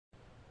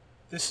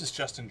This is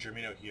Justin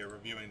Germino here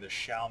reviewing the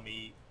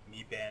Xiaomi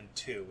Mi Band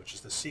 2, which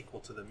is the sequel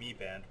to the Mi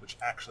Band, which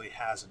actually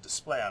has a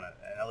display on it,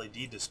 an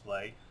LED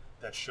display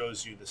that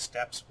shows you the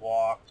steps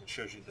walked, it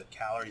shows you the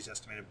calories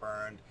estimated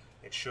burned,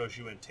 it shows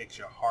you and takes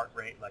your heart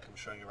rate like I'm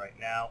showing you right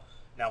now.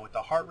 Now with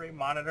the heart rate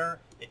monitor,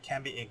 it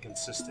can be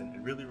inconsistent.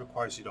 It really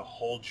requires you to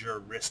hold your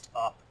wrist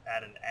up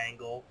at an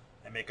angle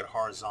and make it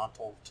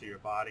horizontal to your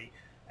body,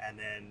 and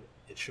then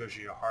it shows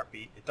you your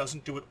heartbeat. It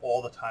doesn't do it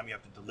all the time. You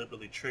have to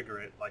deliberately trigger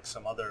it like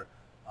some other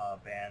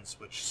bands,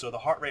 so the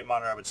heart rate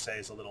monitor I would say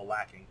is a little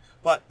lacking,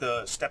 but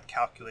the step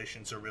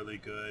calculations are really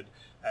good,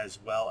 as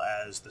well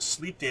as the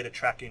sleep data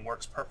tracking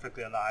works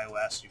perfectly on the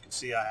iOS. You can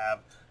see I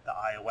have the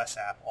iOS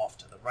app off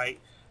to the right,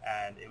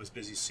 and it was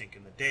busy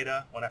syncing the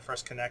data when I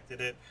first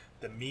connected it.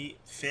 The Mi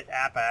Fit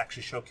app I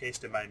actually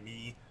showcased in my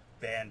Mi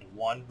Band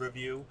 1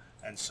 review,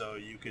 and so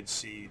you could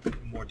see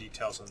more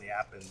details on the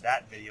app in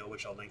that video,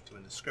 which I'll link to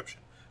in the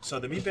description. So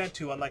the Mi Band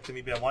 2, unlike the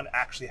Mi Band 1,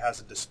 actually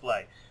has a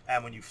display,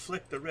 and when you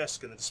flick the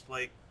wrist and the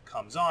display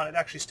comes on, it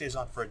actually stays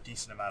on for a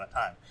decent amount of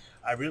time.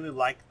 I really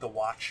like the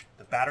watch.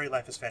 The battery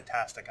life is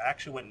fantastic. I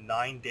actually went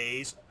 9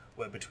 days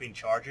between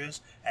charges,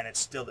 and it's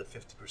still at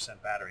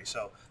 50% battery.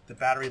 So the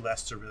battery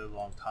lasts a really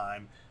long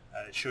time.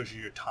 It shows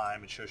you your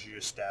time, it shows you your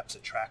steps,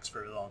 it tracks for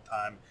a really long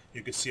time.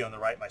 You can see on the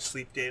right my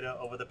sleep data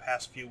over the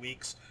past few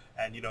weeks,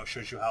 and it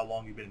shows you how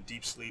long you've been in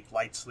deep sleep,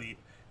 light sleep.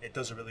 It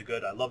does it really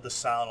good. I love the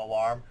silent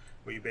alarm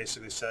where you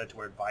basically set it to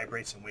where it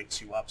vibrates and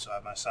wakes you up. So I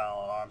have my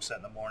silent alarm set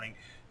in the morning.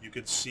 You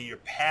could see your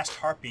past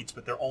heartbeats,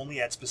 but they're only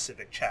at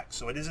specific checks.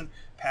 So it isn't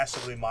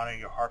passively monitoring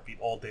your heartbeat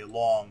all day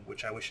long,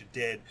 which I wish it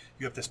did.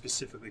 You have to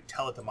specifically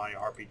tell it to monitor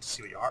your heartbeat to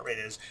see what your heart rate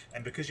is.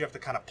 And because you have to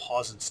kind of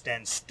pause and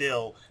stand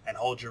still and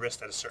hold your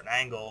wrist at a certain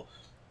angle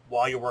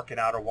while you're working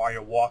out or while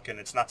you're walking,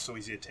 it's not so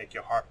easy to take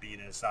your heartbeat,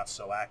 and it's not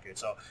so accurate.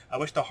 So I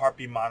wish the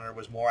heartbeat monitor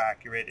was more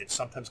accurate. It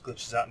sometimes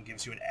glitches out and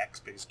gives you an X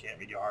because you can't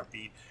read your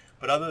heartbeat.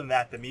 But other than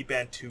that, the Mi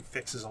Band 2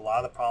 fixes a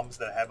lot of the problems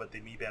that I had with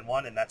the Mi Band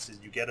 1, and that's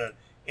you get an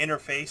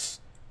interface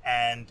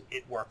and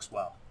it works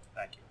well.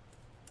 Thank you.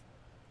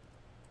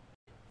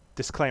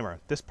 Disclaimer: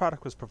 this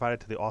product was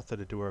provided to the author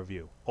to do a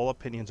review. All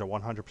opinions are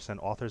 100%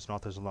 authors and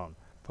authors alone.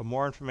 For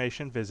more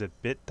information, visit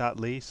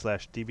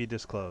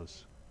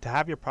bit.ly/dbdisclose. To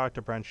have your product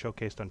or brand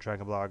showcased on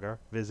Dragon Blogger,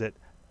 visit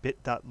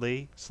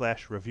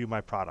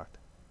bit.ly/reviewmyproduct.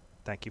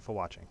 Thank you for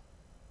watching.